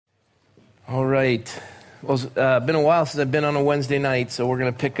All right. Well, it's been a while since I've been on a Wednesday night, so we're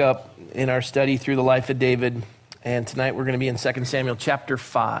going to pick up in our study through the life of David. And tonight we're going to be in 2 Samuel chapter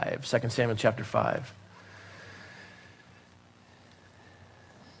 5. 2 Samuel chapter 5.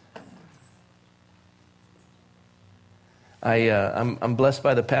 I'm blessed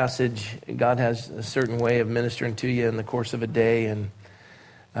by the passage. God has a certain way of ministering to you in the course of a day, and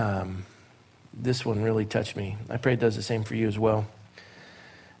this one really touched me. I pray it does the same for you as well.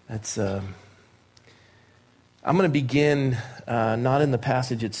 I'm going to begin not in the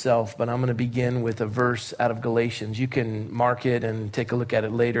passage itself, but I'm going to begin with a verse out of Galatians. You can mark it and take a look at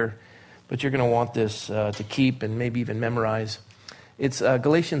it later, but you're going to want this to keep and maybe even memorize. It's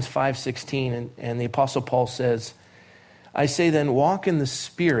Galatians 5:16, and the Apostle Paul says, "I say then, walk in the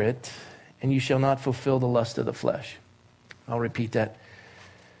Spirit, and you shall not fulfill the lust of the flesh." I'll repeat that.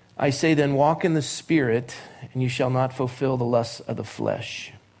 "I say then, walk in the Spirit, and you shall not fulfill the lust of the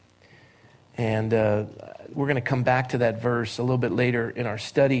flesh." And we're going to come back to that verse a little bit later in our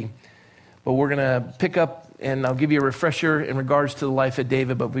study. But we're going to pick up, and I'll give you a refresher in regards to the life of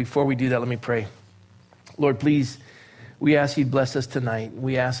David. But before we do that, let me pray. Lord, please, we ask you to bless us tonight.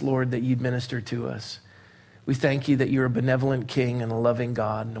 We ask, Lord, that you'd minister to us. We thank you that you're a benevolent King and a loving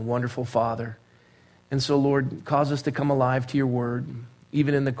God and a wonderful Father. And so, Lord, cause us to come alive to your word,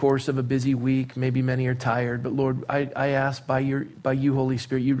 even in the course of a busy week. Maybe many are tired, but Lord, I ask by you, Holy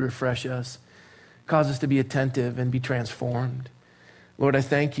Spirit, you'd refresh us. Cause us to be attentive and be transformed. Lord, I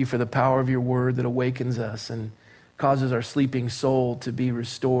thank you for the power of your word that awakens us and causes our sleeping soul to be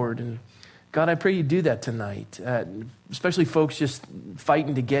restored. And God, I pray you do that tonight, especially folks just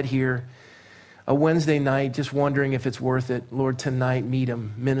fighting to get here. A Wednesday night, just wondering if it's worth it. Lord, tonight, meet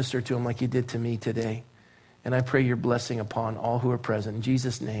them, minister to them like you did to me today. And I pray your blessing upon all who are present. In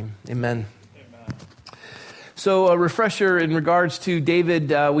Jesus' name, amen. Amen. So a refresher in regards to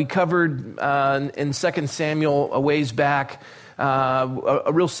David, we covered in 2 Samuel a ways back, a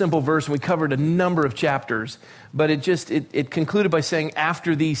real simple verse, and we covered a number of chapters. But it concluded by saying,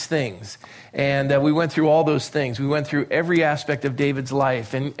 after these things. And we went through all those things. We went through every aspect of David's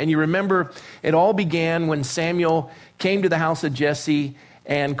life. And you remember, it all began when Samuel came to the house of Jesse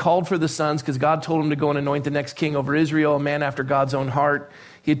and called for the sons, because God told him to go and anoint the next king over Israel, a man after God's own heart.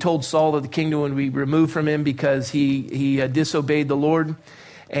 He had told Saul that the kingdom would be removed from him because he disobeyed the Lord.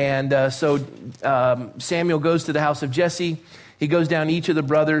 And so Samuel goes to the house of Jesse. He goes down each of the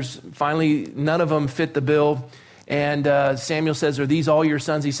brothers. Finally, none of them fit the bill. And Samuel says, "Are these all your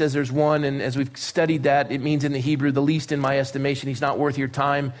sons?" He says, "There's one." And as we've studied that, it means in the Hebrew, the least in my estimation. He's not worth your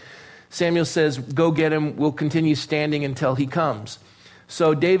time. Samuel says, "Go get him. We'll continue standing until he comes."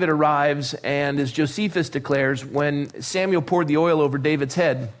 So David arrives, and as Josephus declares, when Samuel poured the oil over David's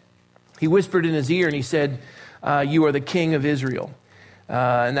head, he whispered in his ear and he said, "You are the king of Israel."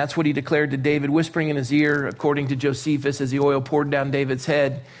 And that's what he declared to David, whispering in his ear, according to Josephus, as the oil poured down David's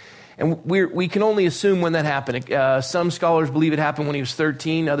head. And we can only assume when that happened. Some scholars believe it happened when he was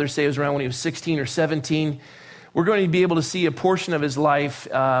 13. Others say it was around when he was 16 or 17. We're going to be able to see a portion of his life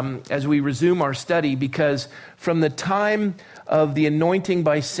as we resume our study, because from the time of the anointing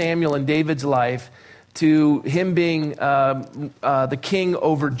by Samuel in David's life to him being the king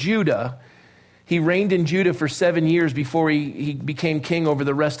over Judah, he reigned in Judah for 7 years before he became king over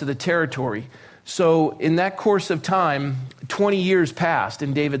the rest of the territory. So in that course of time, 20 years passed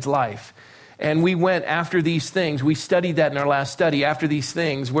in David's life. And we went after these things. We studied that in our last study. After these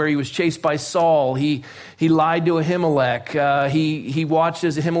things, where he was chased by Saul, he lied to Ahimelech. He watched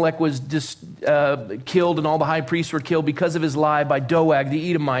as Ahimelech was killed, and all the high priests were killed because of his lie by Doeg the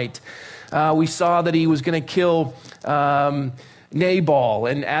Edomite. We saw that he was going to kill Nabal,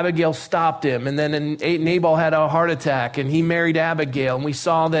 and Abigail stopped him. And then Nabal had a heart attack, and he married Abigail. And we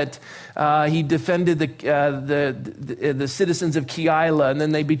saw that he defended the citizens of Keilah, and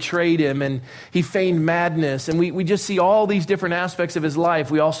then they betrayed him, and he feigned madness. And we just see all these different aspects of his life.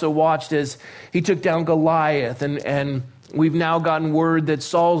 We also watched as he took down Goliath, and we've now gotten word that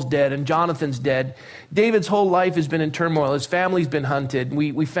Saul's dead and Jonathan's dead. David's whole life has been in turmoil. His family's been hunted.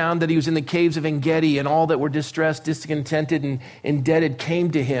 We found that he was in the caves of En-Gedi, and all that were distressed, discontented, and indebted came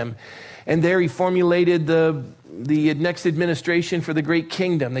to him. And there he formulated the next administration for the great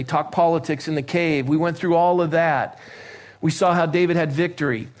kingdom. They talked politics in the cave. We went through all of that. We saw how David had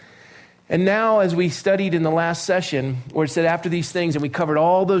victory. And now, as we studied in the last session, where it said after these things, and we covered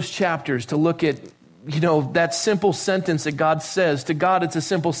all those chapters to look at, that simple sentence that God says. To God, it's a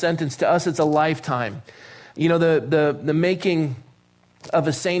simple sentence. To us, it's a lifetime. The making of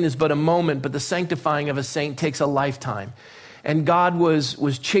a saint is but a moment, but the sanctifying of a saint takes a lifetime. And God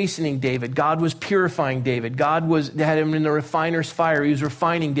was chastening David. God was purifying David. God had him in the refiner's fire. He was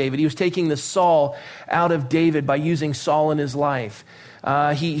refining David. He was taking the Saul out of David by using Saul in his life.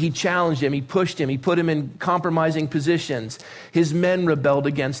 He challenged him. He pushed him. He put him in compromising positions. His men rebelled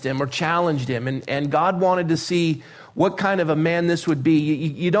against him or challenged him. And God wanted to see what kind of a man this would be.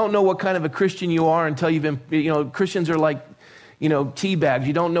 You don't know what kind of a Christian you are until you've been, Christians are like, tea bags.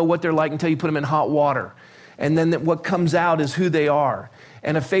 You don't know what they're like until you put them in hot water. And then what comes out is who they are.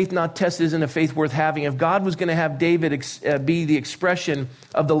 And a faith not tested isn't a faith worth having. If God was going to have David be the expression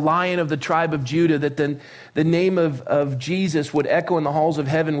of the Lion of the tribe of Judah, that the name of Jesus would echo in the halls of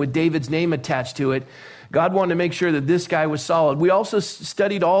heaven with David's name attached to it, God wanted to make sure that this guy was solid. We also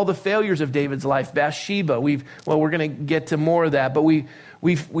studied all the failures of David's life. Bathsheba, we're going to get to more of that, but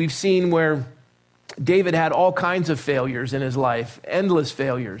we've seen where David had all kinds of failures in his life, endless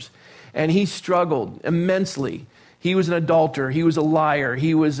failures. And he struggled immensely. He was an adulterer. He was a liar.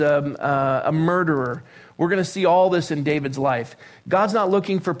 He was a murderer. We're going to see all this in David's life. God's not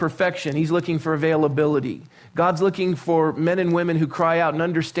looking for perfection. He's looking for availability. God's looking for men and women who cry out and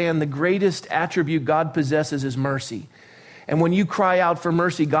understand the greatest attribute God possesses is mercy. And when you cry out for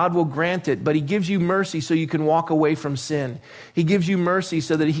mercy, God will grant it, but he gives you mercy so you can walk away from sin. He gives you mercy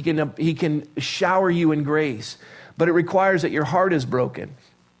so that he can shower you in grace, but it requires that your heart is broken.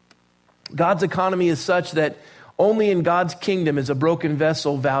 God's economy is such that only in God's kingdom is a broken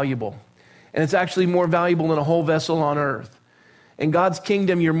vessel valuable. And it's actually more valuable than a whole vessel on earth. In God's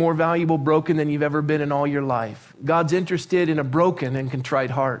kingdom, you're more valuable broken than you've ever been in all your life. God's interested in a broken and contrite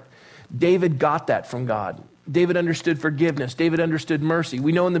heart. David got that from God. David understood forgiveness. David understood mercy.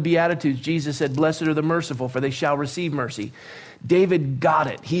 We know in the Beatitudes, Jesus said, "Blessed are the merciful, for they shall receive mercy." David got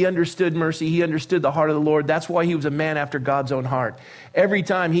it. He understood mercy. He understood the heart of the Lord. That's why he was a man after God's own heart. Every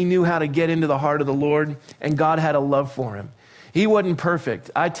time he knew how to get into the heart of the Lord, and God had a love for him. He wasn't perfect.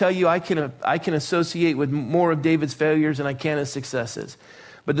 I tell you, I can associate with more of David's failures than I can his successes.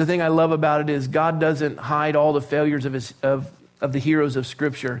 But the thing I love about it is God doesn't hide all the failures of the heroes of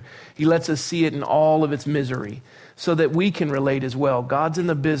Scripture. He lets us see it in all of its misery so that we can relate as well. God's in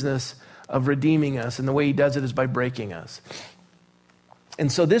the business of redeeming us, and the way he does it is by breaking us. And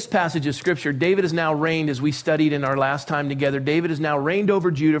so this passage of Scripture, David has now reigned, as we studied in our last time together, David has now reigned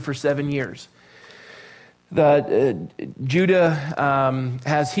over Judah for 7 years. Judah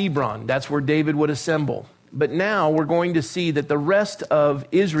has Hebron. That's where David would assemble. But now we're going to see that the rest of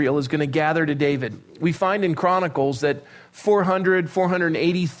Israel is going to gather to David. We find in Chronicles that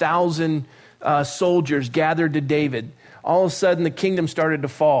 480,000 soldiers gathered to David. All of a sudden, the kingdom started to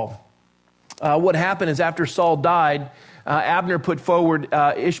fall. What happened is after Saul died, Abner put forward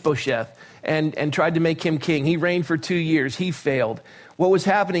Ishbosheth and tried to make him king. He reigned for 2 years. He failed. What was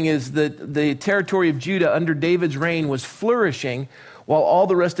happening is that the territory of Judah under David's reign was flourishing while all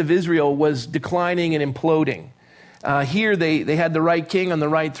the rest of Israel was declining and imploding. Here they had the right king on the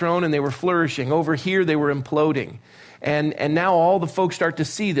right throne and they were flourishing. Over here they were imploding. And now all the folks start to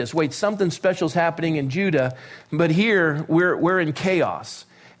see this. Wait, something special is happening in Judah, but here we're in chaos.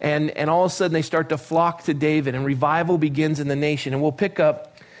 And all of a sudden they start to flock to David and revival begins in the nation. And we'll pick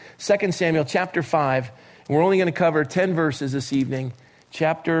up 2 Samuel chapter 5. And we're only going to cover 10 verses this evening.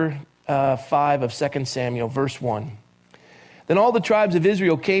 Chapter 5 of 2 Samuel, verse 1. Then all the tribes of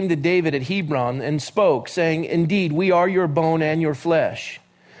Israel came to David at Hebron and spoke, saying, "Indeed, we are your bone and your flesh.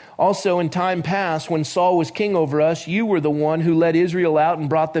 Also, in time past, when Saul was king over us, you were the one who led Israel out and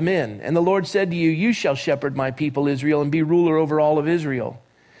brought them in. And the Lord said to you, you shall shepherd my people Israel and be ruler over all of Israel."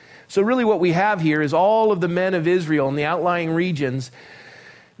 So really what we have here is all of the men of Israel in the outlying regions.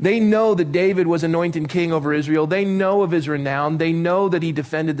 They know that David was anointed king over Israel. They know of his renown. They know that he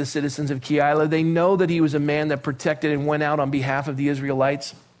defended the citizens of Keilah. They know that he was a man that protected and went out on behalf of the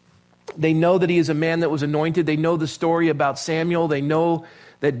Israelites. They know that he is a man that was anointed. They know the story about Samuel. They know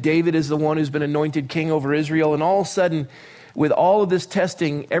that David is the one who's been anointed king over Israel. And all of a sudden, with all of this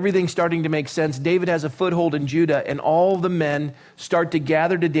testing, everything's starting to make sense. David has a foothold in Judah, and all the men start to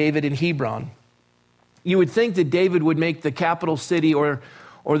gather to David in Hebron. You would think that David would make the capital city or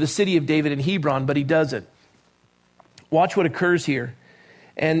the city of David in Hebron, but he doesn't. Watch what occurs here.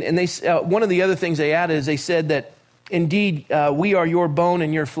 And they one of the other things they added is they said that, "Indeed, we are your bone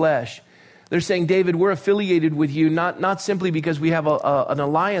and your flesh." They're saying, David, we're affiliated with you, not simply because we have an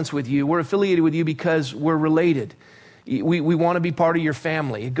alliance with you. We're affiliated with you because we're related. We want to be part of your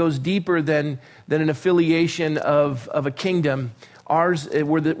family. It goes deeper than an affiliation of a kingdom. Ours,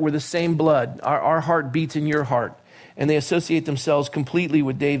 we're the same blood. Our heart beats in your heart. And they associate themselves completely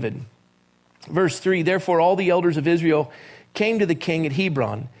with David. Verse 3, "Therefore all the elders of Israel came to the king at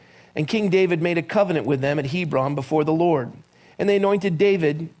Hebron, and King David made a covenant with them at Hebron before the Lord. and they anointed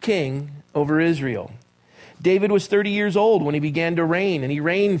David king over Israel. David was 30 years old when he began to reign, and he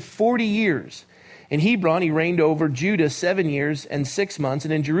reigned 40 years. In Hebron, he reigned over Judah 7 years and 6 months,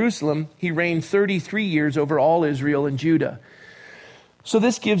 and in Jerusalem, he reigned 33 years over all Israel and Judah. So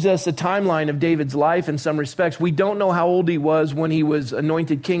this gives us a timeline of David's life in some respects. We don't know how old he was when he was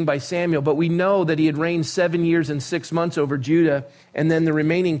anointed king by Samuel, but we know that he had reigned 7 years and 6 months over Judah, and then the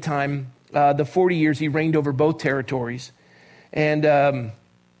remaining time, the 40 years, he reigned over both territories. And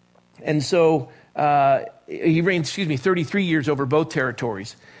so he reigned, 33 years over both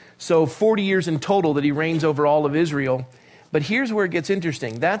territories. So 40 years in total that he reigns over all of Israel. But here's where it gets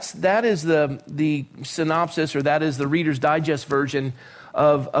interesting. That is the synopsis, or that is the Reader's Digest version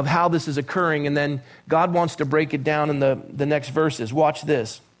of how this is occurring. And then God wants to break it down in the next verses. Watch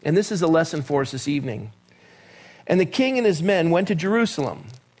this. And this is a lesson for us this evening. And the king and his men went to Jerusalem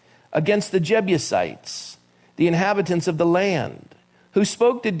against the Jebusites, the inhabitants of the land, who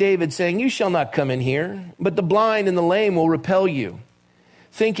spoke to David, saying, "You shall not come in here, but the blind and the lame will repel you."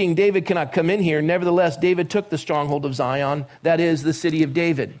 Thinking David cannot come in here, nevertheless, David took the stronghold of Zion, that is, the city of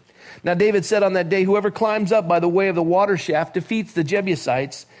David. Now David said on that day, "Whoever climbs up by the way of the water shaft defeats the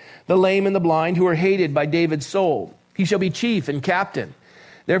Jebusites, the lame and the blind, who are hated by David's soul. He shall be chief and captain.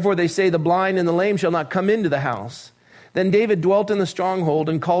 Therefore they say, the blind and the lame shall not come into the house." Then David dwelt in the stronghold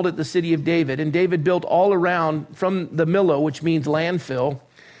and called it the city of David. And David built all around from the Millo, which means landfill,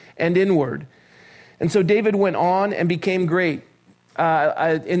 and inward. And so David went on and became great.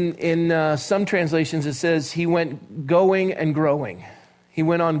 In some translations, it says he went going and growing. He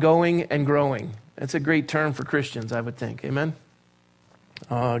went on going and growing. That's a great term for Christians, I would think. Amen?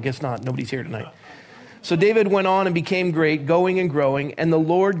 I guess not. Nobody's here tonight. So David went on and became great, going and growing, and the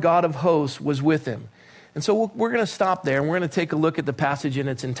Lord God of hosts was with him. And so we're going to stop there, and we're going to take a look at the passage in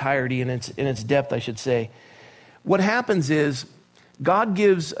its entirety, in its depth, I should say. What happens is God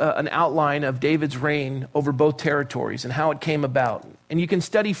gives an outline of David's reign over both territories and how it came about. And you can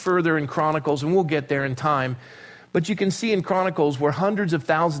study further in Chronicles, and we'll get there in time. But you can see in Chronicles where hundreds of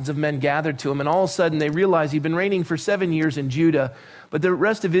thousands of men gathered to him, and all of a sudden they realize he'd been reigning for 7 years in Judah, but the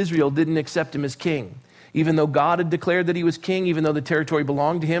rest of Israel didn't accept him as king. Even though God had declared that he was king, even though the territory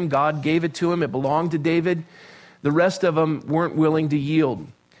belonged to him, God gave it to him, it belonged to David, the rest of them weren't willing to yield.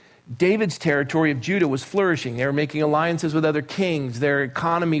 David's territory of Judah was flourishing. They were making alliances with other kings. Their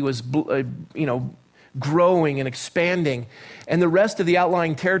economy was, growing and expanding. And the rest of the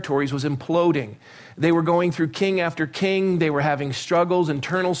outlying territories was imploding. They were going through king after king. They were having struggles,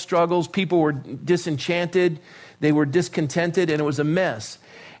 internal struggles. People were disenchanted. They were discontented, and it was a mess.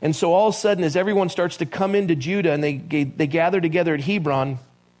 And so all of a sudden, as everyone starts to come into Judah and they gather together at Hebron,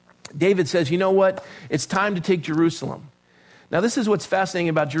 David says, you know what? It's time to take Jerusalem. Now, this is what's fascinating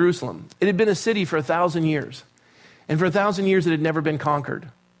about Jerusalem. It had been a city for 1,000 years. And for 1,000 years, it had never been conquered.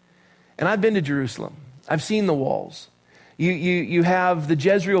 And I've been to Jerusalem. I've seen the walls. You have the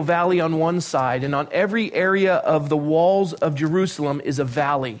Jezreel Valley on one side, and on every area of the walls of Jerusalem is a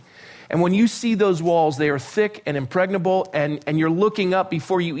valley. And when you see those walls, they are thick and impregnable, and you're looking up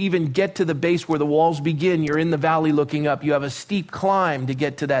before you even get to the base where the walls begin. You're in the valley looking up. You have a steep climb to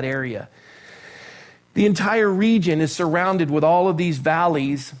get to that area. The entire region is surrounded with all of these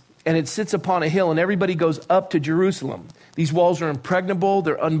valleys, and it sits upon a hill, and everybody goes up to Jerusalem. These walls are impregnable.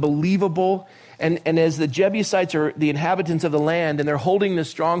 They're unbelievable. And as the Jebusites are the inhabitants of the land, and they're holding this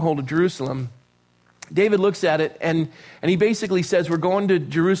stronghold of Jerusalem, David looks at it, and he basically says, we're going to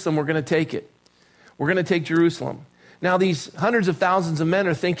Jerusalem, we're going to take it. We're going to take Jerusalem. Now, these hundreds of thousands of men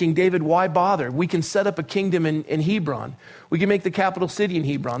are thinking, David, why bother? We can set up a kingdom in Hebron. We can make the capital city in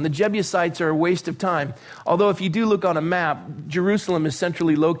Hebron. The Jebusites are a waste of time. Although if you do look on a map, Jerusalem is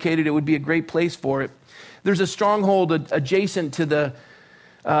centrally located. It would be a great place for it. There's a stronghold adjacent to the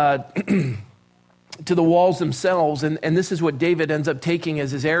to the walls themselves, and this is what David ends up taking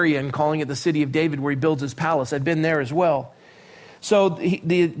as his area and calling it the city of David, where he builds his palace. I've been there as well. So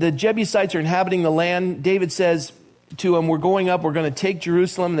the Jebusites are inhabiting the land. David says to them, we're going up, we're going to take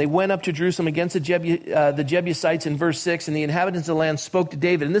Jerusalem. They went up to Jerusalem against the Jebusites in verse 6, and the inhabitants of the land spoke to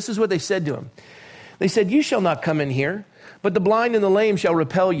David. And this is what they said to him. They said, you shall not come in here, but the blind and the lame shall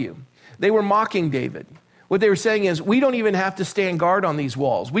repel you. They were mocking David. What they were saying is, we don't even have to stand guard on these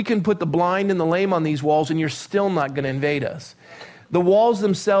walls. We can put the blind and the lame on these walls, and you're still not going to invade us. The walls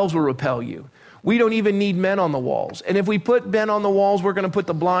themselves will repel you. We don't even need men on the walls. And if we put men on the walls, we're going to put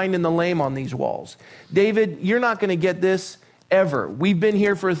the blind and the lame on these walls. David, you're not going to get this ever. We've been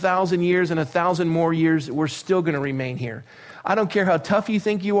here for 1,000 years, and 1,000 more years, we're still going to remain here. I don't care how tough you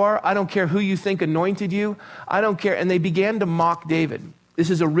think you are. I don't care who you think anointed you. I don't care. And they began to mock David. This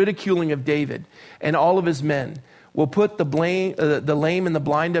is a ridiculing of David and all of his men. we'll put the lame and the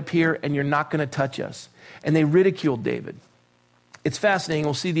blind up here, and you're not going to touch us. And they ridiculed David. It's fascinating.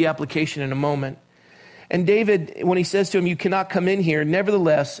 We'll see the application in a moment. And David, when he says to him, you cannot come in here,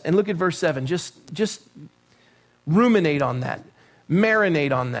 nevertheless, and look at verse 7, just ruminate on that,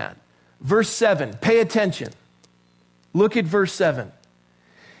 marinate on that. Verse 7, pay attention. Look at verse 7.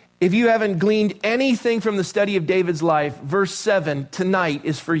 If you haven't gleaned anything from the study of David's life, verse 7 tonight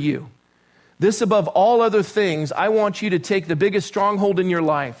is for you. This above all other things, I want you to take the biggest stronghold in your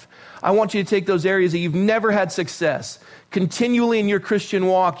life. I want you to take those areas that you've never had success. Continually in your Christian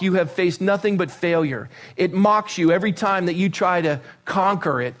walk, you have faced nothing but failure. It mocks you every time that you try to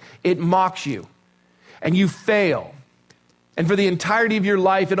conquer it. It mocks you. And you fail. And for the entirety of your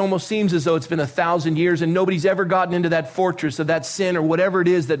life, it almost seems as though it's been 1,000 years and nobody's ever gotten into that fortress of that sin or whatever it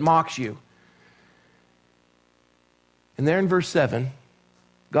is that mocks you. And there in verse 7,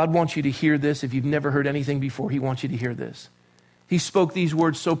 God wants you to hear this. If you've never heard anything before, he wants you to hear this. He spoke these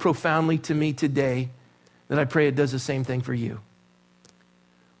words so profoundly to me today that I pray it does the same thing for you.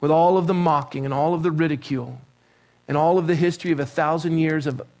 With all of the mocking and all of the ridicule and all of the history of 1,000 years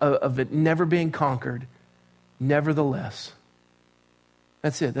of it never being conquered, nevertheless.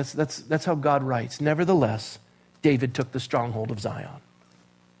 That's it. That's how God writes. Nevertheless, David took the stronghold of Zion.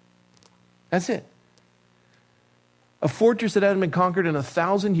 That's it. A fortress that hadn't been conquered in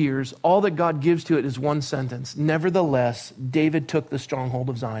 1,000 years, all that God gives to it is one sentence. Nevertheless, David took the stronghold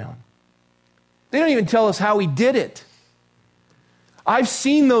of Zion. They don't even tell us how he did it. I've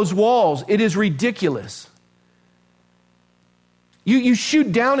seen those walls. It is ridiculous. You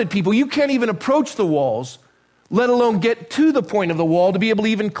shoot down at people. You can't even approach the walls, let alone get to the point of the wall to be able to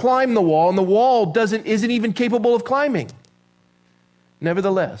even climb the wall. And the wall isn't even capable of climbing.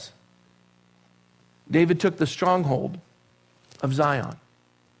 Nevertheless, David took the stronghold of Zion.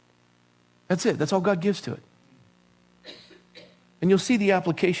 That's it. That's all God gives to it. And you'll see the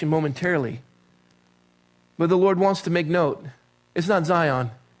application momentarily. But the Lord wants to make note. It's not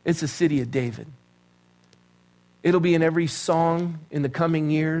Zion. It's the city of David. It'll be in every song in the coming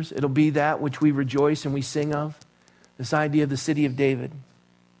years. It'll be that which we rejoice and we sing of. This idea of the city of David.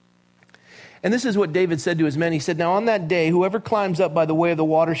 And this is what David said to his men. He said, now on that day, whoever climbs up by the way of the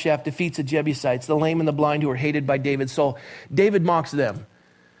water shaft defeats the Jebusites, the lame and the blind who are hated by David's soul. David mocks them.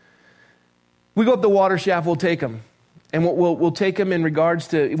 We go up the water shaft, we'll take them. And we'll take them in regards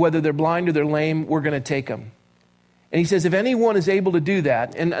to whether they're blind or they're lame, we're going to take them. And he says, if anyone is able to do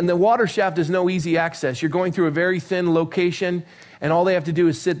that, and the water shaft is no easy access. You're going through a very thin location, and all they have to do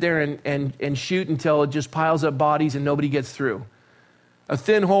is sit there and shoot until it just piles up bodies and nobody gets through. A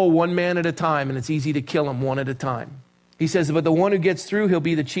thin hole, one man at a time, and it's easy to kill him one at a time. He says, but the one who gets through, he'll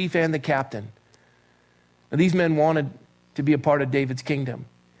be the chief and the captain. Now, these men wanted to be a part of David's kingdom.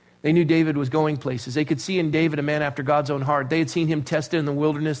 They knew David was going places. They could see in David a man after God's own heart. They had seen him tested in the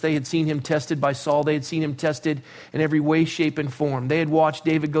wilderness. They had seen him tested by Saul. They had seen him tested in every way, shape, and form. They had watched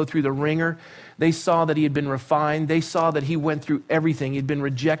David go through the ringer. They saw that he had been refined. They saw that he went through everything. He'd been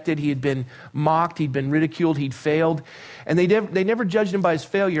rejected. He had been mocked. He'd been ridiculed. He'd failed. And they never judged him by his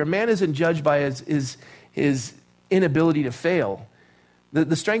failure. A man isn't judged by his inability to fail.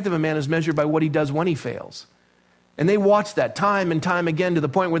 The strength of a man is measured by what he does when he fails. And they watched that time and time again to the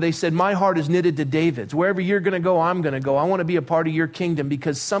point where they said, my heart is knitted to David's. Wherever you're going to go, I'm going to go. I want to be a part of your kingdom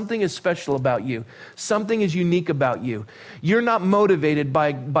because something is special about you. Something is unique about you. You're not motivated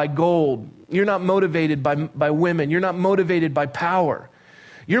by gold. You're not motivated by women. You're not motivated by power.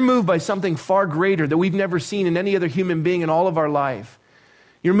 You're moved by something far greater that we've never seen in any other human being in all of our life.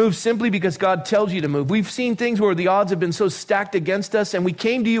 You're moved simply because God tells you to move. We've seen things where the odds have been so stacked against us, and we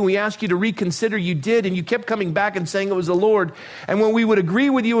came to you and we asked you to reconsider. You did, and you kept coming back and saying it was the Lord. And when we would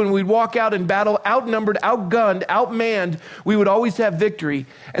agree with you and we'd walk out in battle, outnumbered, outgunned, outmanned, we would always have victory.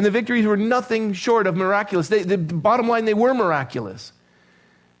 And the victories were nothing short of miraculous. The bottom line, they were miraculous.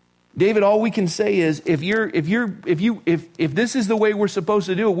 David, all we can say is, if this is the way we're supposed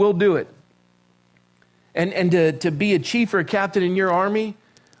to do it, we'll do it. And to be a chief or a captain in your army,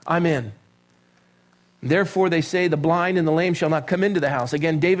 I'm in. Therefore, they say, the blind and the lame shall not come into the house.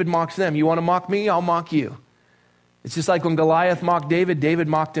 Again, David mocks them. You want to mock me? I'll mock you. It's just like when Goliath mocked David, David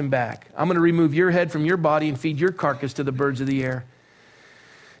mocked him back. I'm going to remove your head from your body and feed your carcass to the birds of the air.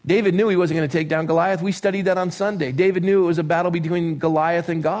 David knew he wasn't going to take down Goliath. We studied that on Sunday. David knew it was a battle between Goliath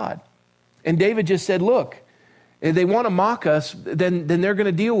and God. And David just said, look, if they want to mock us, then they're going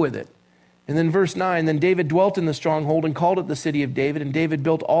to deal with it. And then verse 9, then David dwelt in the stronghold and called it the city of David. And David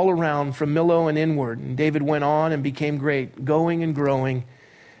built all around from Millo and inward. And David went on and became great, going and growing.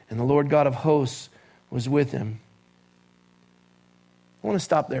 And the Lord God of hosts was with him. I want to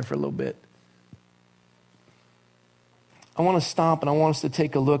stop there for a little bit. I want to stop and I want us to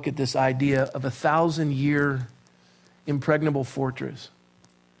take a look at this idea of 1,000-year impregnable fortress.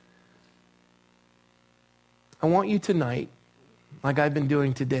 I want you tonight, like I've been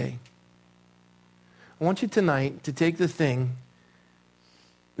doing today, I want you tonight to take the thing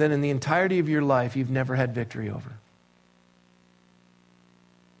that in the entirety of your life you've never had victory over.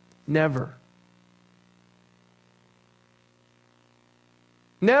 Never.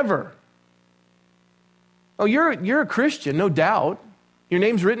 Never. Oh, you're a Christian, no doubt. Your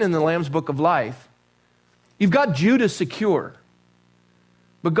name's written in the Lamb's Book of Life. You've got Judah secure.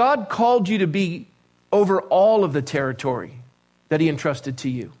 But God called you to be over all of the territory that he entrusted to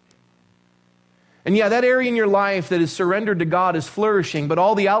you. And yeah, that area in your life that is surrendered to God is flourishing, but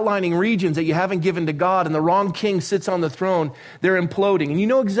all the outlining regions that you haven't given to God and the wrong king sits on the throne, they're imploding. And you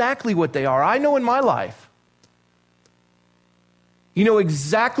know exactly what they are. I know in my life. You know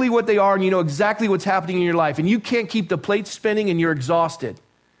exactly what they are, and you know exactly what's happening in your life. And you can't keep the plate spinning, and you're exhausted.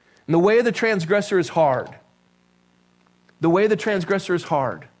 And the way of the transgressor is hard. The way of the transgressor is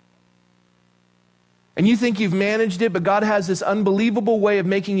hard. And you think you've managed it, but God has this unbelievable way of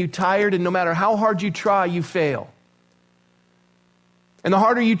making you tired, and no matter how hard you try, you fail. And the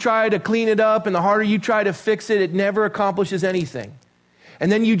harder you try to clean it up, and the harder you try to fix it, it never accomplishes anything.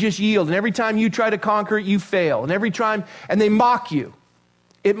 And then you just yield. And every time you try to conquer it, you fail. And every time, and they mock you.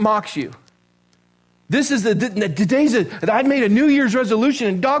 It mocks you. This is today's I made a New Year's resolution,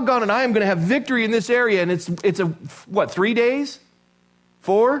 and doggone it, I am going to have victory in this area. And it's 3 days?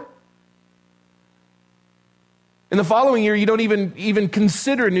 4? In the following year, you don't even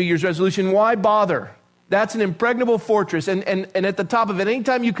consider a New Year's resolution. Why bother? That's an impregnable fortress. And at the top of it,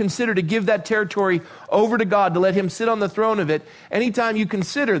 anytime you consider to give that territory over to God, to let him sit on the throne of it, anytime you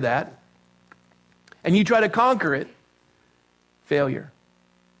consider that and you try to conquer it, failure.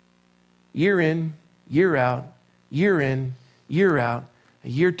 Year in, year out, year in, year out. A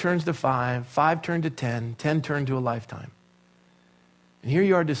year turns to 5, 5 turn to 10, 10 turn to a lifetime. And here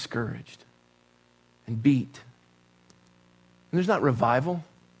you are discouraged and beat. And there's not revival.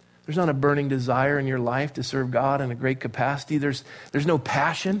 There's not a burning desire in your life to serve God in a great capacity. There's no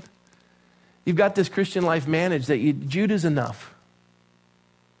passion. You've got this Christian life managed that Judah's enough.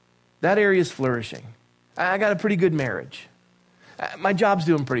 That area is flourishing. I got a pretty good marriage. My job's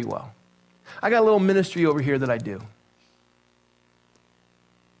doing pretty well. I got a little ministry over here that I do.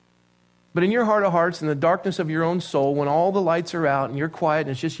 But in your heart of hearts, in the darkness of your own soul, when all the lights are out and you're quiet and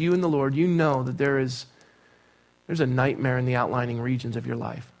it's just you and the Lord, you know that there's a nightmare in the outlining regions of your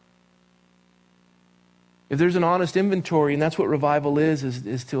life. If there's an honest inventory, and that's what revival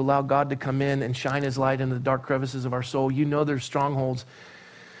is to allow God to come in and shine his light into the dark crevices of our soul, you know there's strongholds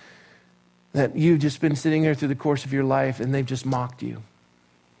that you've just been sitting there through the course of your life and they've just mocked you.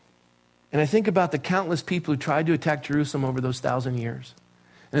 And I think about the countless people who tried to attack Jerusalem over those 1,000 years.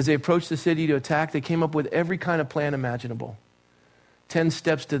 And as they approached the city to attack, they came up with every kind of plan imaginable. 10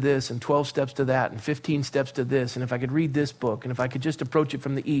 steps to this and 12 steps to that and 15 steps to this. And if I could read this book, and if I could just approach it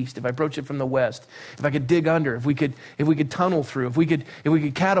from the east, if I approach it from the west, if I could dig under, if we could tunnel through, if we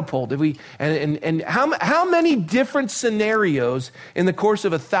could catapult, and how many different scenarios in the course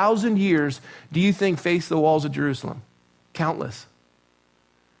of 1,000 years do you think face the walls of Jerusalem? Countless.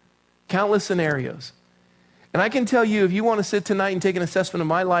 Countless scenarios. And I can tell you, if you want to sit tonight and take an assessment of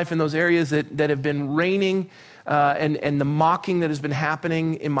my life in those areas that have been reigning, and the mocking that has been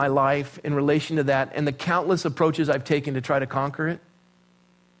happening in my life in relation to that, and the countless approaches I've taken to try to conquer it,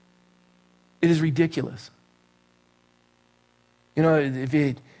 it is ridiculous. You know, if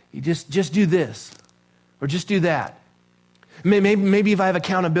you just do this, or just do that. Maybe if I have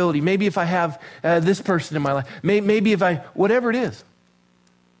accountability, maybe if I have this person in my life, maybe if I, whatever it is.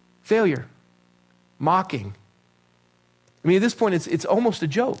 Failure. Mocking. I mean, at this point, it's almost a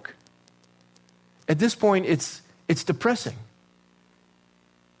joke. At this point, it's depressing.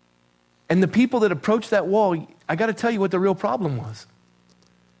 And the people that approached that wall, I got to tell you what the real problem was.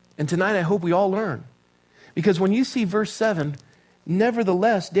 And tonight, I hope we all learn. Because when you see verse 7,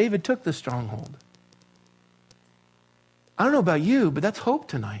 nevertheless, David took the stronghold. I don't know about you, but that's hope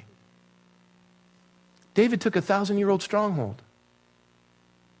tonight. David took a 1,000-year-old stronghold.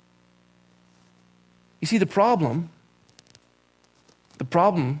 You see, the problem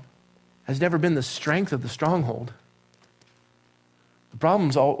has never been the strength of the stronghold. The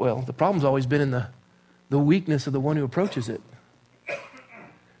problem's always been in the weakness of the one who approaches it.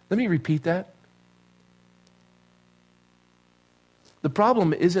 Let me repeat that. The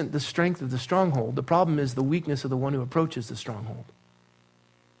problem isn't the strength of the stronghold. The problem is the weakness of the one who approaches the stronghold.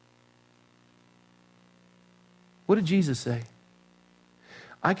 What did Jesus say?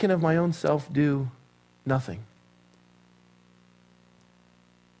 I can of my own self do nothing.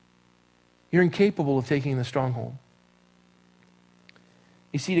 You're incapable of taking the stronghold.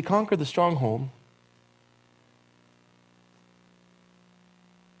 You see, to conquer the stronghold,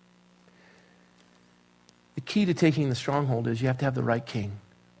 the key to taking the stronghold is you have to have the right king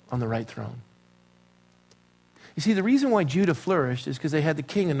on the right throne. You see, the reason why Judah flourished is because they had the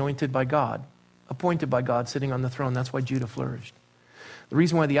king anointed by God, appointed by God, sitting on the throne. That's why Judah flourished. The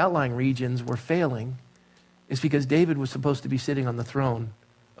reason why the outlying regions were failing is because David was supposed to be sitting on the throne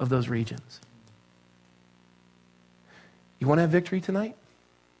of those regions. You want to have victory tonight?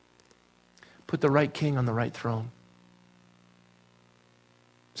 Put the right king on the right throne.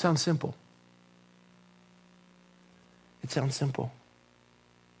 Sounds simple. It sounds simple.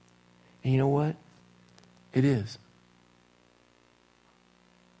 And you know what? It is.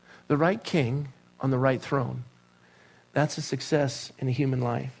 The right king on the right throne, that's a success in a human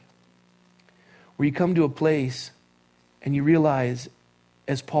life. Where you come to a place and you realize,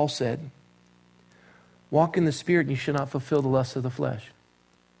 as Paul said, walk in the Spirit and you shall not fulfill the lusts of the flesh.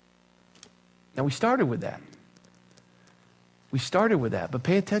 Now we started with that. But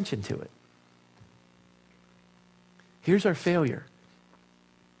pay attention to it. Here's our failure.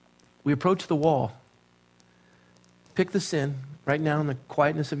 We approach the wall. Pick the sin right now in the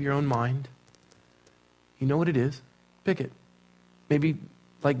quietness of your own mind. You know what it is. Pick it. Maybe,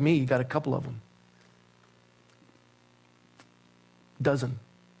 like me, you got a couple of them. Dozen.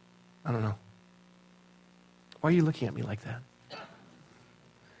 I don't know. Why are you looking at me like that?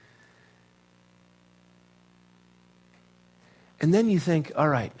 And then you think, all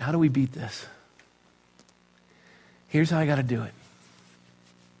right, how do we beat this? Here's how I got to do it.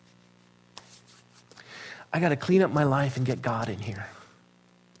 I got to clean up my life and get God in here.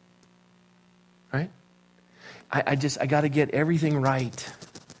 Right? I got to get everything right.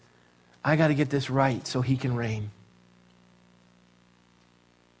 I got to get this right so he can reign.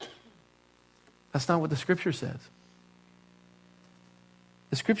 That's not what the scripture says.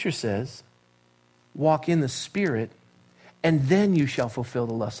 The scripture says, walk in the Spirit, and then you shall fulfill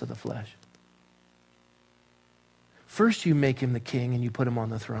the lusts of the flesh. First you make him the king and you put him on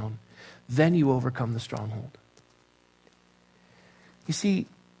the throne. Then you overcome the stronghold. You see,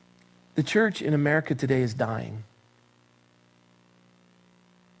 the church in America today is dying.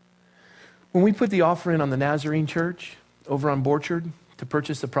 When we put the offer in on the Nazarene church over on Borchard to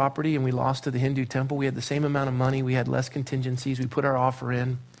purchase the property and we lost to the Hindu temple, we had the same amount of money, we had less contingencies, we put our offer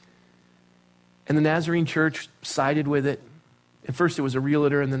in. And the Nazarene church sided with it. At first it was a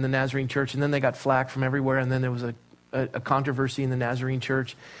realtor and then the Nazarene church, and then they got flack from everywhere, and then there was a controversy in the Nazarene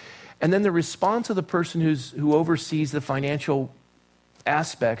church. And then the response of the person who oversees the financial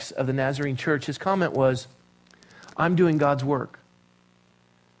aspects of the Nazarene church, his comment was, I'm doing God's work.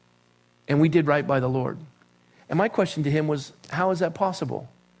 And we did right by the Lord. And my question to him was, how is that possible?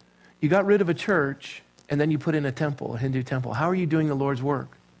 You got rid of a church and then you put in a temple, a Hindu temple. How are you doing the Lord's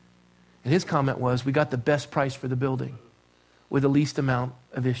work? And his comment was, we got the best price for the building with the least amount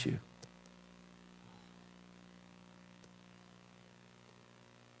of issue.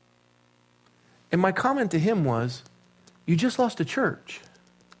 And my comment to him was, you just lost a church.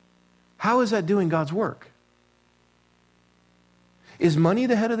 How is that doing God's work? Is money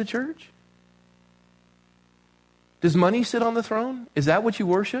the head of the church? Does money sit on the throne? Is that what you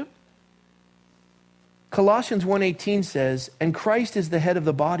worship? Colossians 1:18 says, and Christ is the head of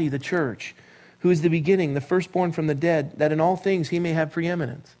the body, the church, who is the beginning, the firstborn from the dead, that in all things he may have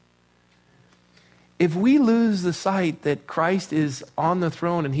preeminence. If we lose the sight that Christ is on the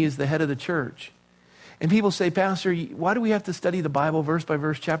throne and he is the head of the church, and people say, Pastor, why do we have to study the Bible verse by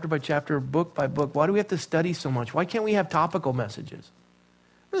verse, chapter by chapter, book by book? Why do we have to study so much? Why can't we have topical messages?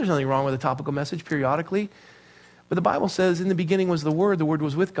 There's nothing wrong with a topical message periodically. But the Bible says, in the beginning was the Word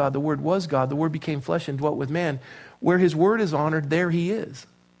was with God, the Word was God, the Word became flesh and dwelt with man. Where his Word is honored, there he is.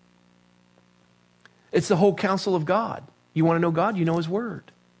 It's the whole counsel of God. You want to know God, you know his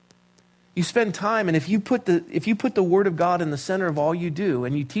Word. You spend time, and if you put the Word of God in the center of all you do,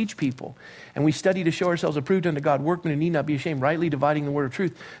 and you teach people, and we study to show ourselves approved unto God, workmen who need not be ashamed, rightly dividing the word of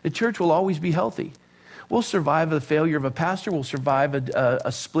truth, the church will always be healthy. We'll survive the failure of a pastor, we'll survive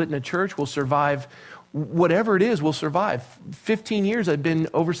a split in a church, we'll survive whatever it is, we'll survive. 15 years I've been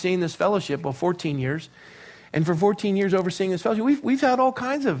overseeing this fellowship, 14 years, and for 14 years overseeing this fellowship, we've had all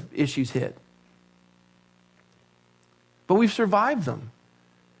kinds of issues hit. But we've survived them.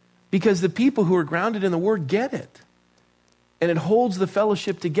 Because the people who are grounded in the Word get it. And it holds the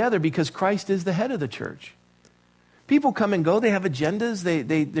fellowship together because Christ is the head of the church. People come and go. They have agendas.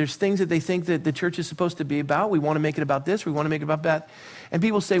 There's things that they think that the church is supposed to be about. We want to make it about this. We want to make it about that. And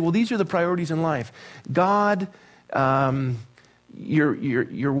people say, well, these are the priorities in life. God,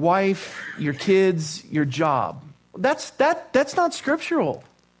 your wife, your kids, your job. That's not scriptural.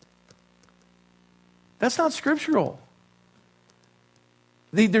 That's not scriptural.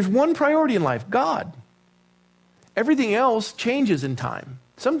 There's one priority in life, God. Everything else changes in time.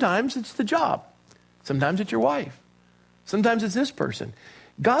 Sometimes it's the job. Sometimes it's your wife. Sometimes it's this person.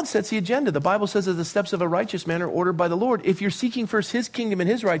 God sets the agenda. The Bible says that the steps of a righteous man are ordered by the Lord. If you're seeking first his kingdom and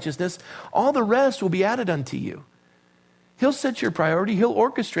his righteousness, all the rest will be added unto you. He'll set your priority. He'll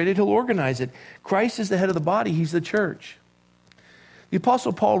orchestrate it. He'll organize it. Christ is the head of the body. He's the church. The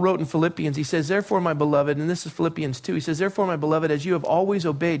Apostle Paul wrote in Philippians, he says, therefore, my beloved, and this is Philippians 2, he says, therefore, my beloved, as you have always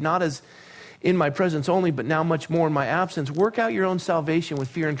obeyed, not as in my presence only, but now much more in my absence, work out your own salvation with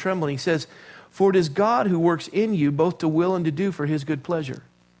fear and trembling. He says, for it is God who works in you both to will and to do for his good pleasure.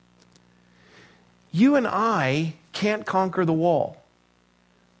 You and I can't conquer the wall.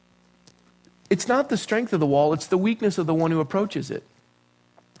 It's not the strength of the wall, it's the weakness of the one who approaches it.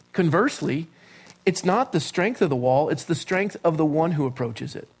 Conversely, it's not the strength of the wall, it's the strength of the one who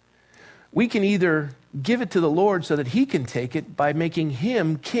approaches it. We can either give it to the Lord so that he can take it by making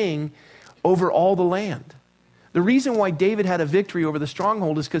him king over all the land. The reason why David had a victory over the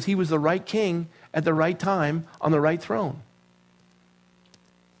stronghold is because he was the right king at the right time on the right throne.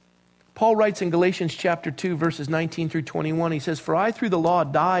 Paul writes in Galatians chapter 2, verses 19 through 21, he says, for I through the law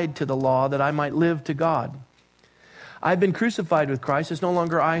died to the law that I might live to God. I have been crucified with Christ. It's no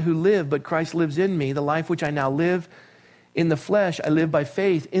longer I who live, but Christ lives in me. The life which I now live in the flesh, I live by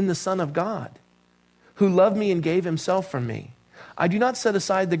faith in the Son of God, who loved me and gave himself for me. I do not set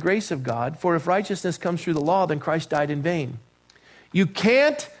aside the grace of God, for if righteousness comes through the law, then Christ died in vain. You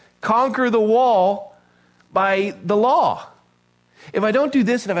can't conquer the wall by the law. If I don't do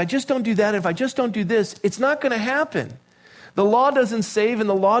this, and if I just don't do that, and if I just don't do this, it's not going to happen. The law doesn't save and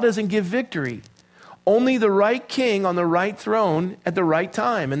the law doesn't give victory. Only the right king on the right throne at the right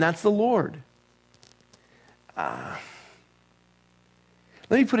time, and that's the Lord. Let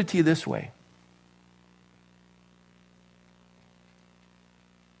me put it to you this way.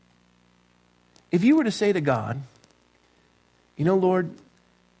 If you were to say to God, you know, Lord,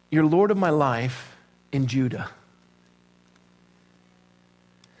 you're Lord of my life in Judah.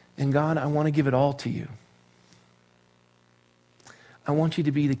 And God, I want to give it all to you. I want you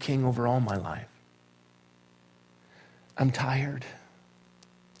to be the king over all my life. I'm tired.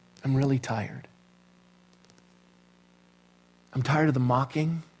 I'm really tired. I'm tired of the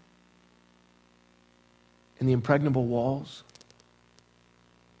mocking and the impregnable walls.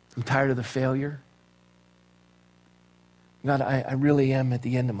 I'm tired of the failure. God, I really am at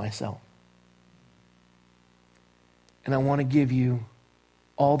the end of myself. And I want to give you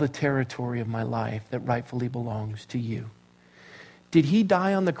all the territory of my life that rightfully belongs to you. Did he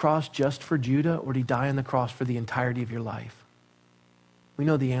die on the cross just for Judah, or did he die on the cross for the entirety of your life? We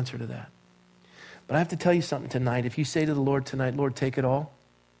know the answer to that. But I have to tell you something tonight. If you say to the Lord tonight, Lord, take it all,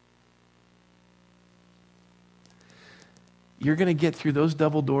 you're going to get through those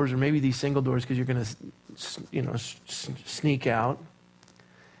double doors or maybe these single doors because you're going to, sneak out. And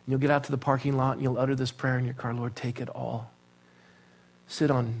you'll get out to the parking lot and you'll utter this prayer in your car, Lord, take it all.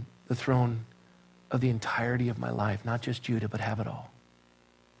 Sit on the throne of the entirety of my life, not just Judah, but have it all.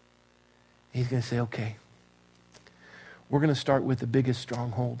 And he's going to say, okay, we're going to start with the biggest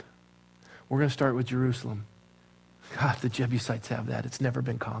stronghold. We're going to start with Jerusalem. God, the Jebusites have that. It's never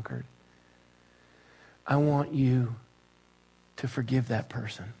been conquered. I want you to forgive that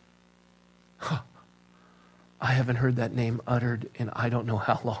person. I haven't heard that name uttered in I don't know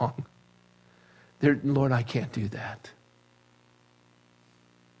how long. Lord, I can't do that.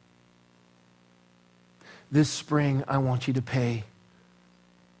 This spring, I want you to pay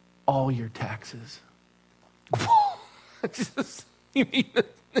all your taxes. You mean,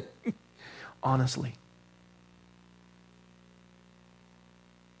 honestly.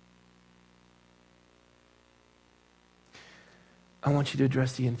 I want you to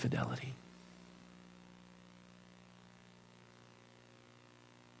address the infidelity.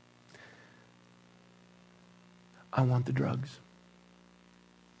 I want the drugs.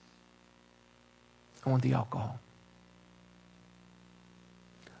 I want the alcohol.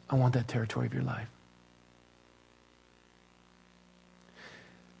 I want that territory of your life.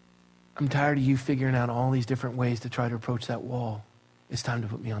 I'm tired of you figuring out all these different ways to try to approach that wall. It's time to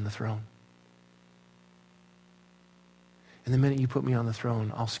put me on the throne. And the minute you put me on the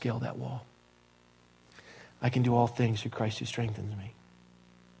throne, I'll scale that wall. I can do all things through Christ who strengthens me.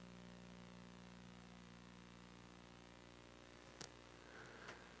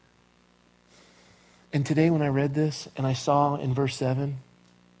 And today when I read this and I saw in verse 7,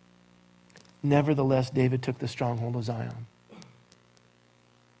 nevertheless, David took the stronghold of Zion.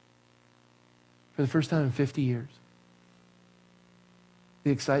 For the first time in 50 years. The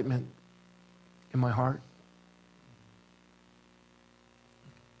excitement in my heart.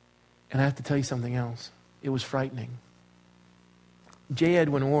 And I have to tell you something else. It was frightening. J.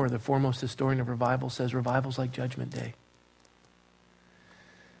 Edwin Orr, the foremost historian of revival, says revival's like Judgment Day.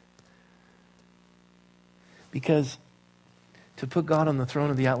 Because to put God on the throne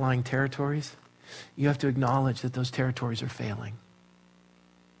of the outlying territories, you have to acknowledge that those territories are failing.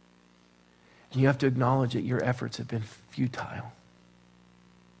 And you have to acknowledge that your efforts have been futile.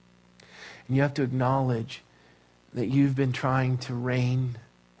 And you have to acknowledge that you've been trying to reign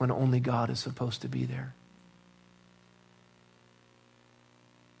when only God is supposed to be there.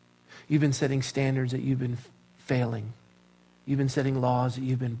 You've been setting standards that you've been failing. You've been setting laws that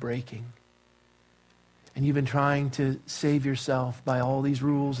you've been breaking. And you've been trying to save yourself by all these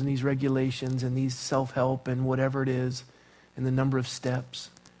rules and these regulations and these self-help and whatever it is and the number of steps.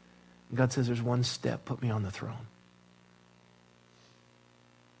 And God says, there's one step, put me on the throne.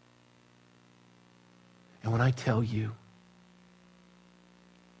 And when I tell you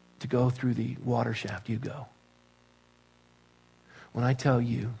to go through the water shaft, you go. When I tell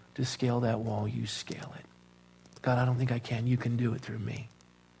you to scale that wall, you scale it. God, I don't think I can. You can do it through me.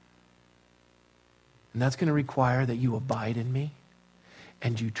 And that's going to require that you abide in me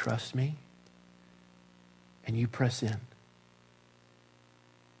and you trust me and you press in.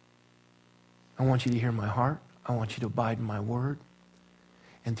 I want you to hear my heart. I want you to abide in my word.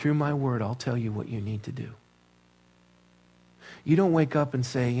 And through my word, I'll tell you what you need to do. You don't wake up and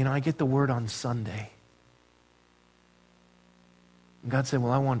say, I get the word on Sunday. And God said,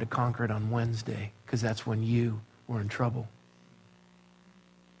 well, I wanted to conquer it on Wednesday because that's when you were in trouble.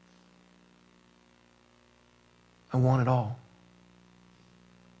 I want it all.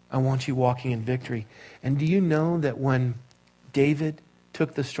 I want you walking in victory. And do you know that when David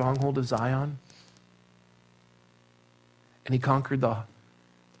took the stronghold of Zion and he conquered the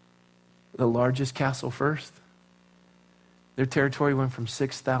largest castle first, their territory went from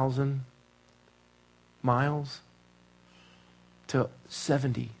 6,000 miles to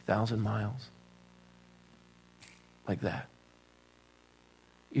 70,000 miles. Like that.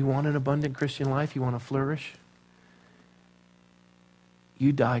 You want an abundant Christian life? You want to flourish?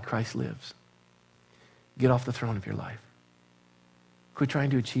 You die, Christ lives. Get off the throne of your life. Quit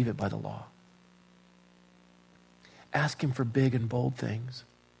trying to achieve it by the law. Ask him for big and bold things.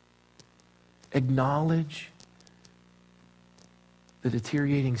 Acknowledge the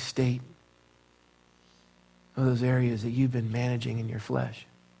deteriorating state of those areas that you've been managing in your flesh.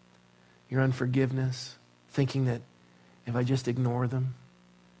 Your unforgiveness, thinking that if I just ignore them,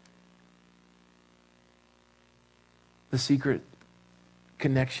 the secret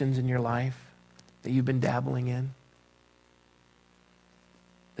connections in your life that you've been dabbling in,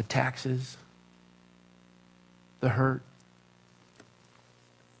 the taxes, the hurt,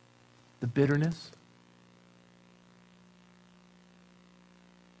 the bitterness,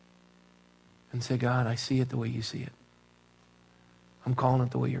 and say, God, I see it the way you see it. I'm calling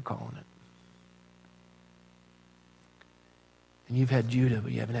it the way you're calling it. And you've had Judah,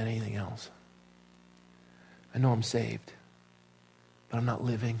 but you haven't had anything else. I know I'm saved, but I'm not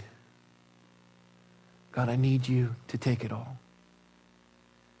living. God, I need you to take it all.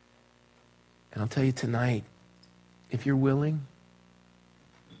 And I'll tell you tonight, if you're willing,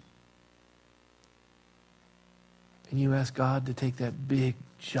 and you ask God to take that big,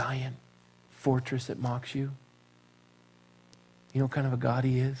 giant fortress that mocks you, you know what kind of a God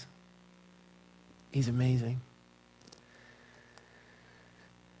he is? He's amazing.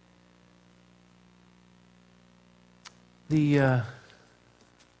 The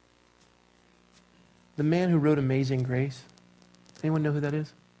man who wrote Amazing Grace, anyone know who that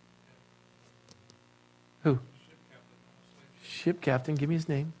is? Who? Ship captain. Give me his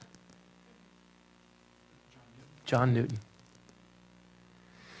name. John Newton.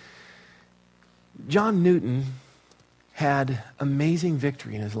 John Newton had amazing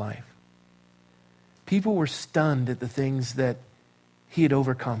victory in his life. People were stunned at the things that he had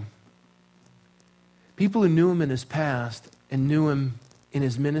overcome. People who knew him in his past and knew him in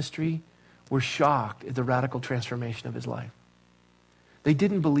his ministry were shocked at the radical transformation of his life. They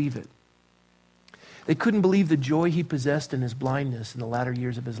didn't believe it. They couldn't believe the joy he possessed in his blindness in the latter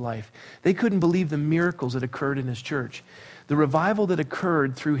years of his life. They couldn't believe the miracles that occurred in his church. The revival that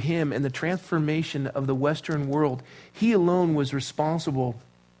occurred through him and the transformation of the Western world, he alone was responsible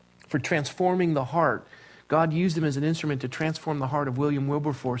for transforming the heart. God used him as an instrument to transform the heart of William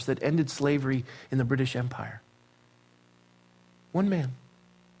Wilberforce that ended slavery in the British Empire. One man.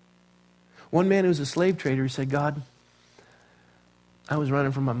 One man who was a slave trader, he said, God, I was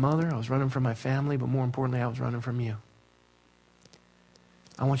running from my mother, I was running from my family, but more importantly, I was running from you.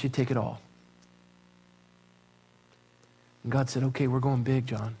 I want you to take it all. And God said, okay, we're going big,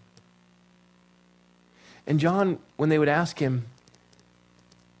 John. And John, when they would ask him,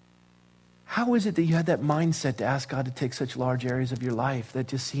 how is it that you had that mindset to ask God to take such large areas of your life that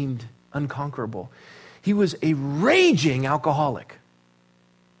just seemed unconquerable? He was a raging alcoholic.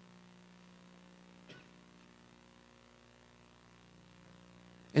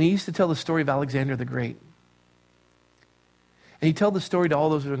 And he used to tell the story of Alexander the Great. And he'd tell the story to all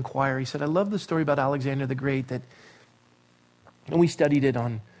those who inquire. He said, I love the story about Alexander the Great and we studied it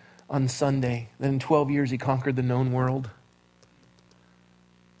on Sunday, that in 12 years he conquered the known world.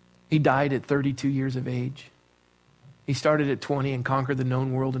 He died at 32 years of age. He started at 20 and conquered the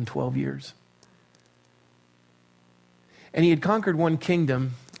known world in 12 years. And he had conquered one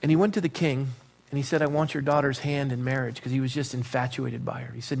kingdom, and he went to the king, and he said, I want your daughter's hand in marriage, because he was just infatuated by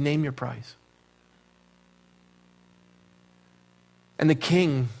her. He said, name your price. And the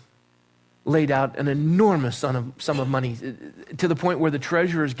king laid out an enormous sum of money, to the point where the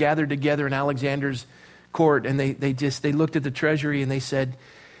treasurers gathered together in Alexander's court, and they looked at the treasury and they said,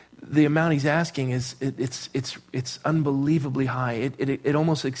 the amount he's asking it's unbelievably high. It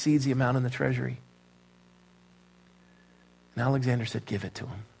almost exceeds the amount in the treasury. And Alexander said, give it to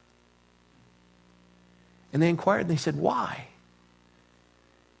him. And they inquired and they said, why?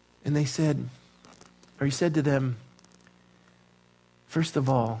 And he said to them, first of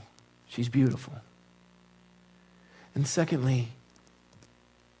all, she's beautiful. And secondly,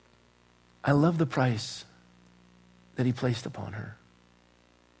 I love the price that he placed upon her.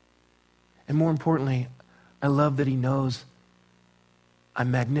 And more importantly, I love that he knows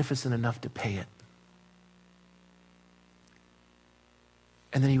I'm magnificent enough to pay it.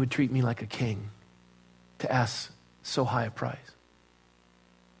 And then he would treat me like a king to ask so high a price.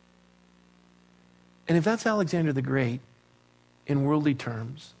 And if that's Alexander the Great in worldly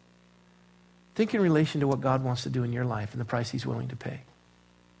terms, think in relation to what God wants to do in your life and the price he's willing to pay.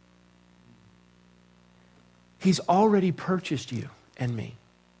 He's already purchased you and me.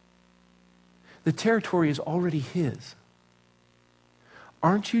 The territory is already his.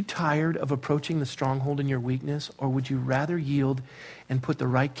 Aren't you tired of approaching the stronghold in your weakness, or would you rather yield and put the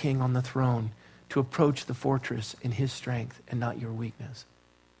right king on the throne to approach the fortress in his strength and not your weakness?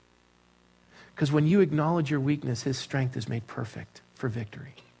 Because when you acknowledge your weakness, his strength is made perfect for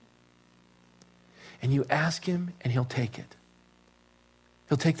victory. And you ask him and he'll take it.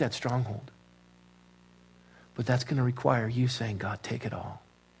 He'll take that stronghold. But that's going to require you saying, God, take it all.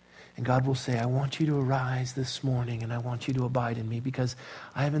 And God will say, I want you to arise this morning and I want you to abide in me, because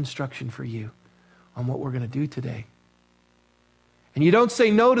I have instruction for you on what we're going to do today. And you don't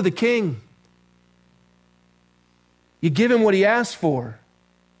say no to the king. You give him what he asks for,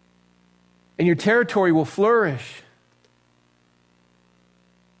 and your territory will flourish.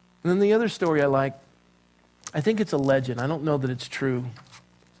 And then the other story I like, I think it's a legend. I don't know that it's true.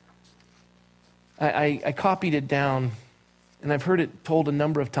 I copied it down, and I've heard it told a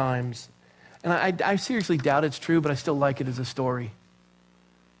number of times. And I seriously doubt it's true, but I still like it as a story.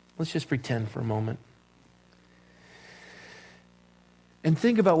 Let's just pretend for a moment. And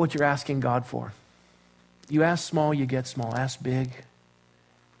think about what you're asking God for. You ask small, you get small. Ask big.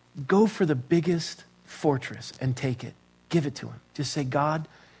 Go for the biggest fortress and take it. Give it to him. Just say, God,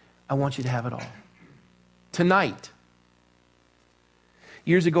 I want you to have it all. Tonight.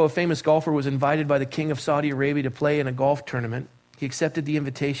 Years ago, a famous golfer was invited by the king of Saudi Arabia to play in a golf tournament. He accepted the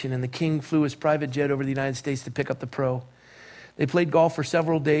invitation, and the king flew his private jet over the United States to pick up the pro. They played golf for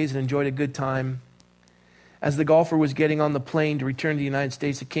several days and enjoyed a good time. As the golfer was getting on the plane to return to the United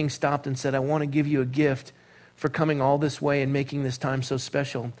States, the king stopped and said, I want to give you a gift for coming all this way and making this time so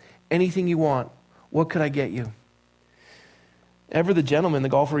special. Anything you want, what could I get you? Ever the gentleman, the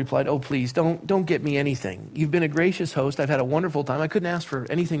golfer replied, oh, please, don't get me anything. You've been a gracious host. I've had a wonderful time. I couldn't ask for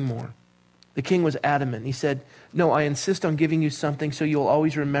anything more. The king was adamant. He said, no, I insist on giving you something so you'll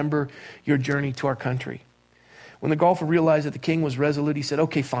always remember your journey to our country. When the golfer realized that the king was resolute, he said,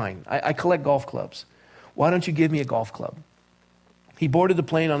 okay, fine. I collect golf clubs. Why don't you give me a golf club? He boarded the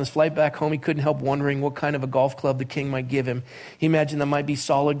plane. On his flight back home, he couldn't help wondering what kind of a golf club the king might give him. He imagined that might be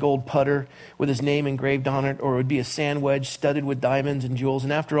solid gold putter with his name engraved on it, or it would be a sand wedge studded with diamonds and jewels.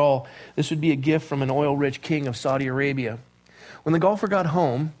 And after all, this would be a gift from an oil-rich king of Saudi Arabia. When the golfer got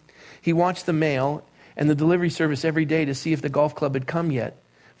home, he watched the mail and the delivery service every day to see if the golf club had come yet.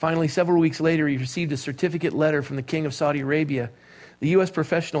 Finally, several weeks later, he received a certificate letter from the king of Saudi Arabia. The U.S.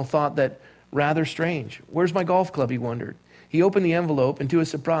 professional thought that rather strange. Where's my golf club, he wondered. He opened the envelope, and to his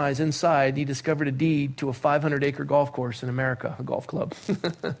surprise, inside, he discovered a deed to a 500-acre golf course in America, a golf club.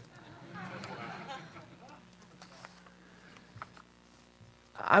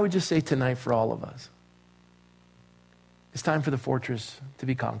 I would just say tonight for all of us, it's time for the fortress to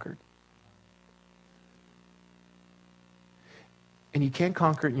be conquered. And you can't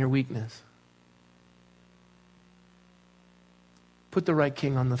conquer it in your weakness. Put the right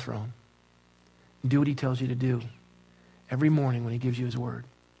king on the throne. Do what he tells you to do every morning when he gives you his word.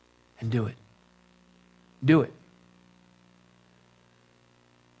 And do it. Do it.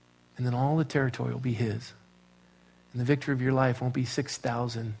 And then all the territory will be his. And the victory of your life won't be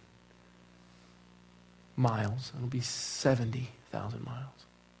 6,000 miles. It'll be 70,000 miles.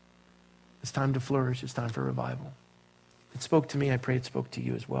 It's time to flourish. It's time for revival. It spoke to me. I pray it spoke to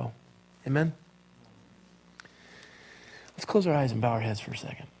you as well. Amen? Let's close our eyes and bow our heads for a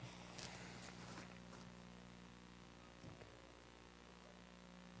second.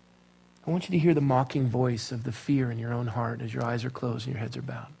 I want you to hear the mocking voice of the fear in your own heart as your eyes are closed and your heads are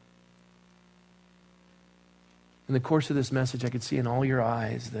bowed. In the course of this message, I could see in all your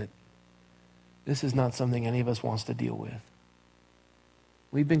eyes that this is not something any of us wants to deal with.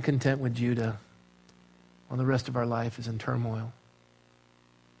 We've been content with Judah while the rest of our life is in turmoil.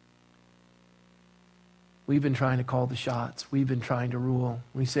 We've been trying to call the shots. We've been trying to rule.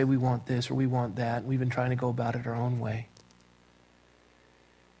 We say we want this or we want that. We've been trying to go about it our own way.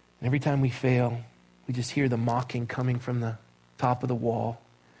 And every time we fail, we just hear the mocking coming from the top of the wall.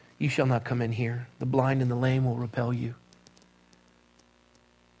 You shall not come in here. The blind and the lame will repel you.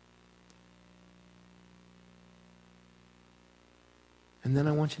 And then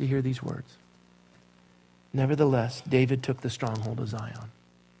I want you to hear these words. Nevertheless, David took the stronghold of Zion.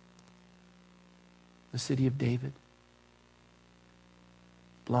 The city of David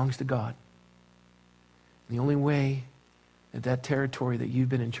belongs to God. And the only way that that territory that you've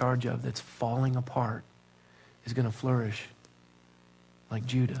been in charge of that's falling apart is going to flourish like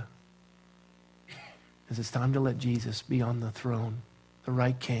Judah is it's time to let Jesus be on the throne, the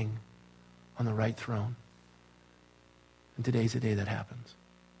right king on the right throne. And today's the day that happens.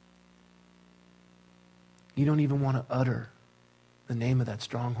 You don't even want to utter the name of that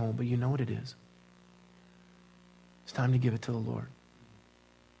stronghold, but you know what it is. It's time to give it to the Lord.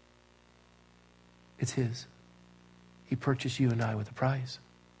 It's his. He purchased you and I with a price.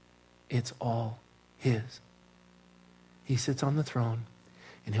 It's all his. He sits on the throne,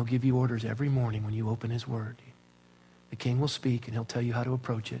 and he'll give you orders every morning when you open his word. The king will speak, and he'll tell you how to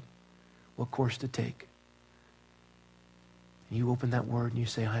approach it, what course to take. And you open that word, and you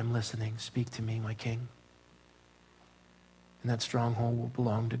say, I am listening. Speak to me, my king. And that stronghold will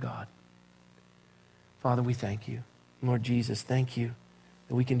belong to God. Father, we thank you. Lord Jesus, thank you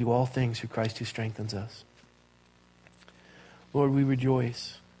that we can do all things through Christ who strengthens us. Lord, we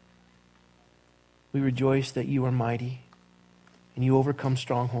rejoice. We rejoice that you are mighty and you overcome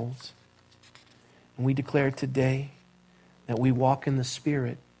strongholds. And we declare today that we walk in the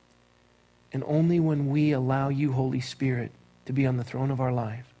Spirit, and only when we allow you, Holy Spirit, to be on the throne of our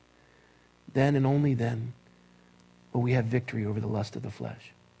life, then and only then will we have victory over the lust of the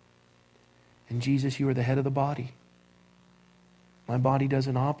flesh. And Jesus, you are the head of the body. My body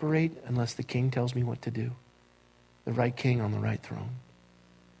doesn't operate unless the king tells me what to do. The right king on the right throne.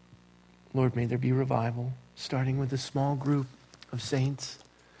 Lord, may there be revival, starting with a small group of saints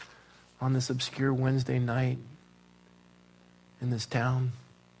on this obscure Wednesday night in this town.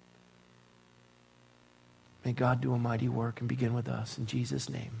 May God do a mighty work and begin with us. In Jesus'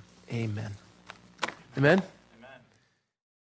 name, amen. Amen.